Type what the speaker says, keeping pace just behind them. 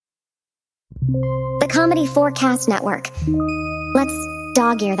The Comedy Forecast Network. Let's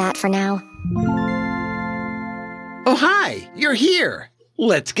dog-ear that for now. Oh, hi, you're here.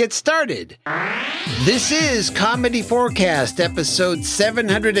 Let's get started. This is Comedy Forecast, episode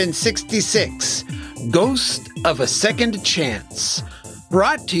 766, Ghost of a Second Chance,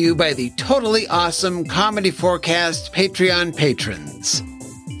 brought to you by the totally awesome Comedy Forecast Patreon patrons.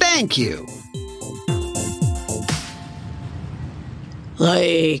 Thank you.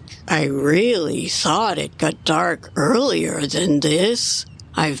 I really thought it got dark earlier than this.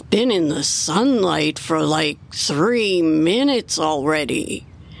 I've been in the sunlight for 3 minutes already.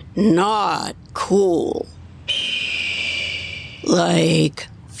 Not cool.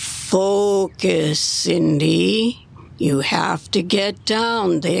 Focus, Cindy. You have to get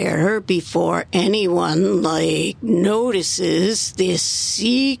down there before anyone, notices this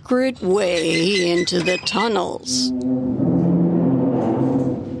secret way into the tunnels.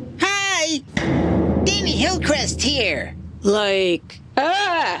 Hi! Danny Hillcrest here.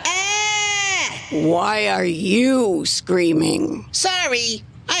 Why are you screaming? Sorry,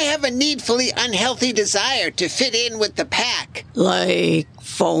 I have a needfully unhealthy desire to fit in with the pack.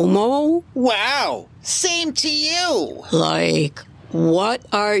 FOMO? Wow, same to you. What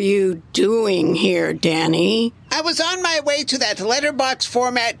are you doing here, Danny? I was on my way to that letterbox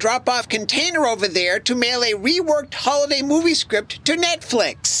format drop-off container over there to mail a reworked holiday movie script to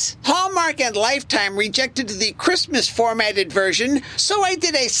Netflix. Hallmark and Lifetime rejected the Christmas formatted version, so I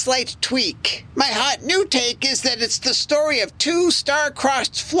did a slight tweak. My hot new take is that it's the story of two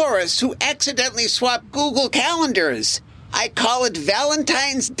star-crossed florists who accidentally swapped Google Calendars. I call it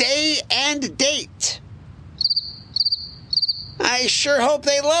Valentine's Day and Date. I sure hope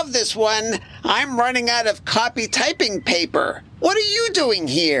they love this one. I'm running out of copy typing paper. What are you doing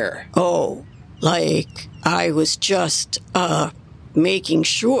here? Oh, I was just, making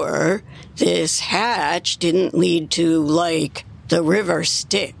sure this hatch didn't lead to, the river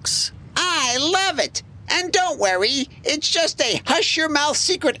Styx. I love it. And don't worry, it's just a hush-your-mouth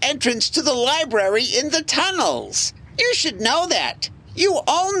secret entrance to the library in the tunnels. You should know that. You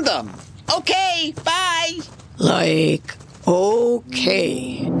own them. Okay, bye.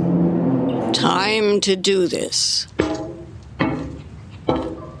 Okay. Time to do this.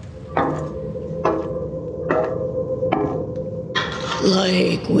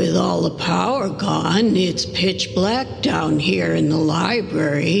 With all the power gone, it's pitch black down here in the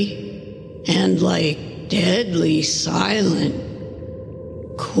library. And deadly silent.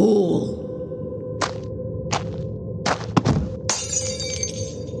 Cool.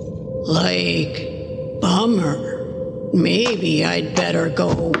 Bummer. Maybe I'd better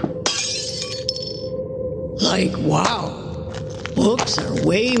go. Wow. Books are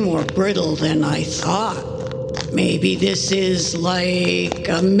way more brittle than I thought. Maybe this is a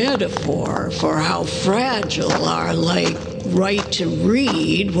metaphor for how fragile our right to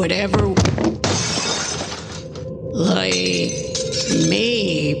read whatever.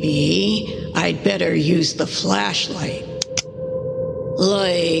 Maybe I'd better use the flashlight.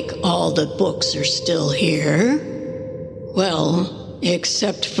 All the books are still here. Well,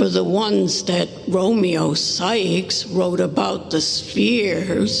 except for the ones that Romeo Sykes wrote about the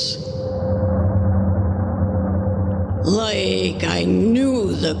spheres. I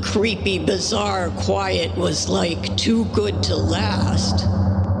knew the creepy, bizarre quiet was too good to last.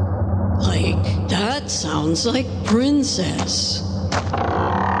 That sounds like Princess.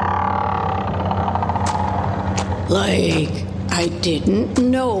 I didn't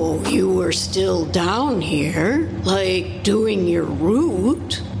know you were still down here, doing your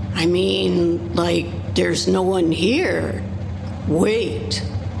route. I mean, there's no one here. Wait,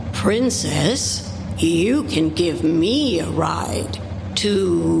 Princess, you can give me a ride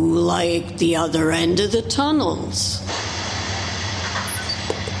to, the other end of the tunnels.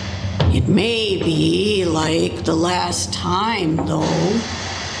 It may be the last time, though.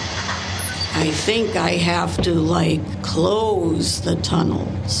 I think I have to, close the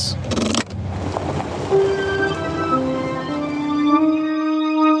tunnels.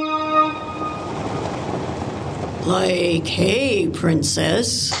 Hey,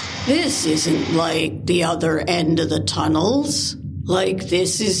 Princess, this isn't the other end of the tunnels.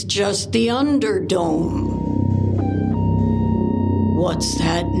 This is just the Underdome. What's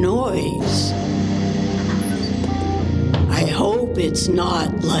that noise? I hope it's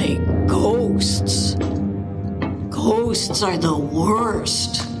not ghosts. Ghosts are the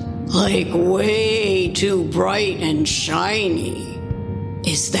worst. Way too bright and shiny.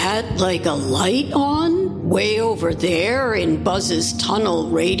 Is that a light on? Way over there in Buzz's tunnel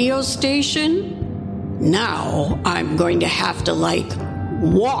radio station? Now I'm going to have to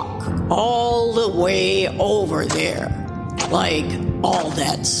walk all the way over there. Like, all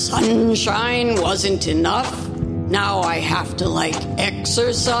that sunshine wasn't enough. Now I have to,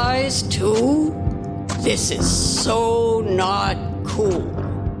 exercise too? This is so not cool.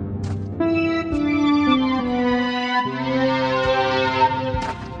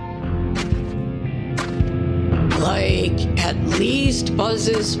 At least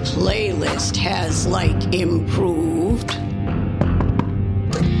Buzz's playlist has, improved.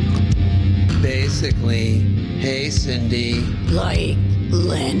 Basically, hey, Cindy.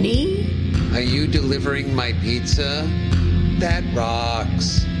 Lenny? Are you delivering my pizza? That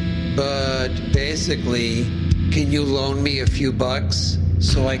rocks. But basically, can you loan me a few bucks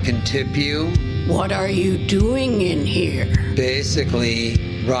so I can tip you? What are you doing in here?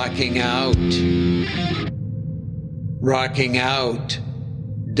 Basically, rocking out. Rocking out.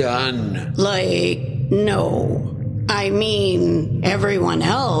 Done. No. I mean, everyone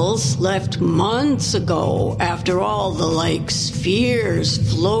else left months ago after all the, spheres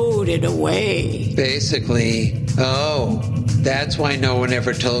floated away. Basically, that's why no one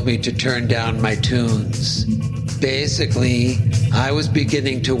ever told me to turn down my tunes. Basically, I was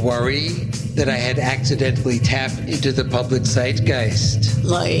beginning to worry that I had accidentally tapped into the public zeitgeist.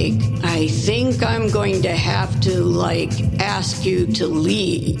 I think I'm going to have to, ask you to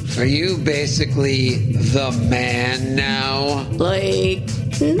leave. Are you basically the man now?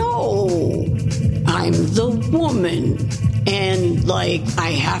 No. I'm the woman. And,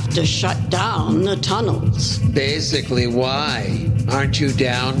 I have to shut down the tunnels. Basically, why? Aren't you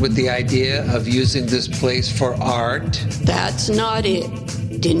down with the idea of using this place for art? That's not it.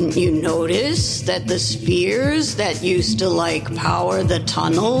 Didn't you notice that the spheres that used to, power the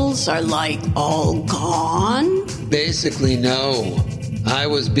tunnels are, all gone? Basically, no. I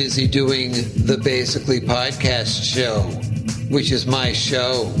was busy doing the Basically Podcast show, which is my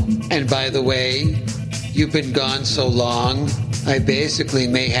show. And by the way, you've been gone so long, I basically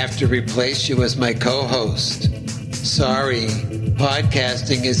may have to replace you as my co-host. Sorry,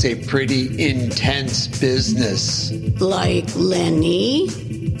 podcasting is a pretty intense business. Lenny,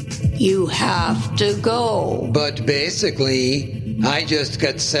 you have to go. But basically, I just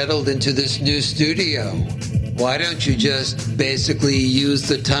got settled into this new studio. Why don't you just basically use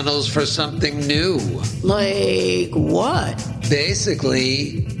the tunnels for something new? What?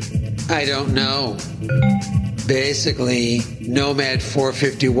 Basically, I don't know. Basically, Nomad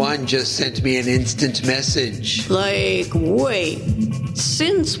 451 just sent me an instant message. Wait.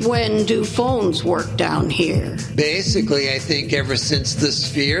 Since when do phones work down here? Basically, I think ever since the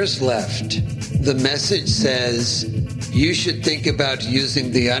spheres left. The message says, you should think about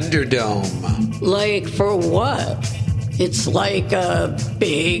using the Underdome. For what? It's a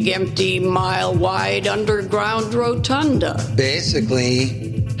big, empty, mile-wide underground rotunda.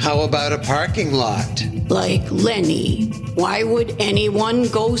 Basically, how about a parking lot? Lenny, why would anyone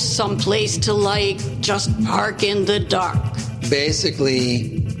go someplace to, just park in the dark?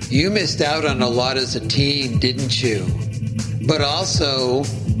 Basically, you missed out on a lot as a teen, didn't you? But also,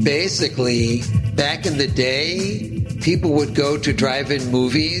 basically, back in the day, people would go to drive-in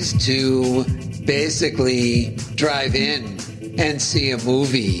movies to basically drive in and see a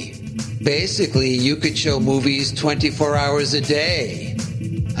movie. Basically, you could show movies 24 hours a day.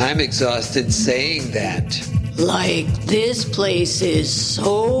 I'm exhausted saying that. This place is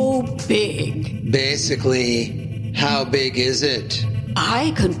so big. Basically, how big is it?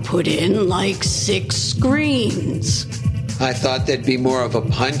 I could put in 6 screens. I thought there'd be more of a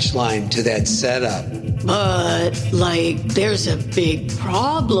punchline to that setup. But, there's a big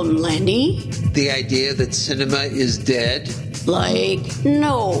problem, Lenny. The idea that cinema is dead?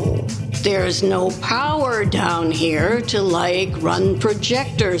 No. There's no power down here to, run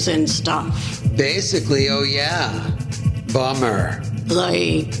projectors and stuff. Basically, oh yeah. Bummer.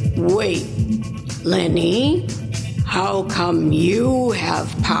 Wait. Lenny, how come you have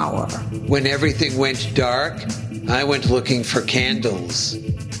power? When everything went dark, I went looking for candles.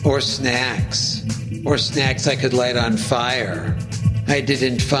 Or snacks. Or snacks I could light on fire. I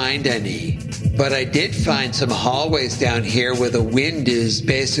didn't find any. But I did find some hallways down here where the wind is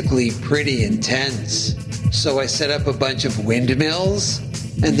basically pretty intense. So I set up a bunch of windmills,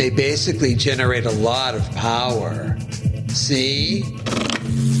 and they basically generate a lot of power. See?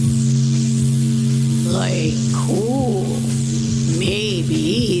 Cool.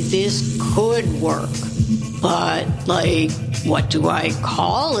 Maybe this could work. But, what do I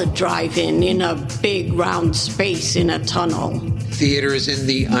call a drive-in in a big round space in a tunnel? Theaters in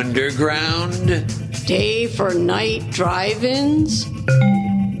the underground? Day for night drive-ins?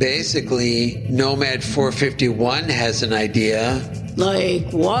 Basically, Nomad 451 has an idea. Like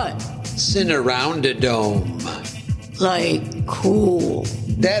what? Cinerround-a-dome. Like cool.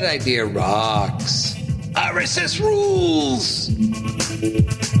 That idea rocks. RSS rules!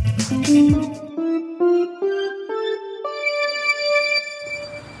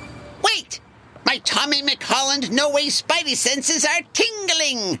 Wait! My Tommy McHolland No Way Spidey senses are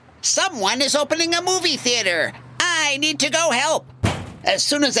tingling! Someone is opening a movie theater. I need to go help. As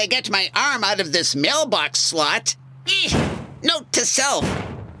soon as I get my arm out of this mailbox slot. Note to self.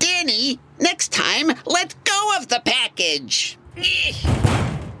 Danny, next time, let go of the package.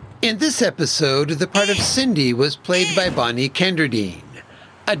 In this episode, the part of Cindy was played by Bonnie Kenderdine.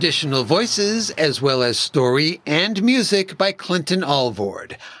 Additional voices, as well as story and music by Clinton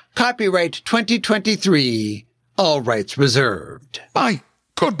Alvord. Copyright 2023. All rights reserved. My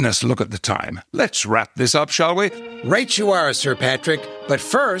goodness, look at the time. Let's wrap this up, shall we? Right you are, Sir Patrick. But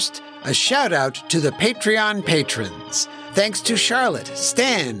first, a shout-out to the Patreon patrons. Thanks to Charlotte,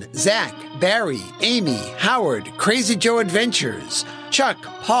 Stan, Zach, Barry, Amy, Howard, Crazy Joe Adventures, Chuck,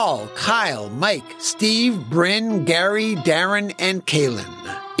 Paul, Kyle, Mike, Steve, Bryn, Gary, Darren, and Kaylin.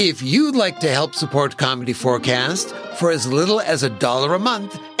 If you'd like to help support Comedy Forecast for as little as $1 a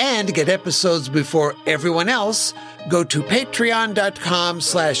month and get episodes before everyone else, go to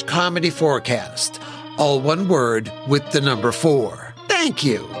patreon.com/comedyforecast. All one word with the number 4. Thank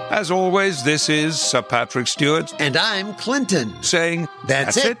you. As always, this is Sir Patrick Stewart. And I'm Clinton. Saying,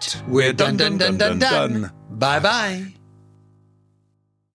 That's it. We're done. Bye-bye.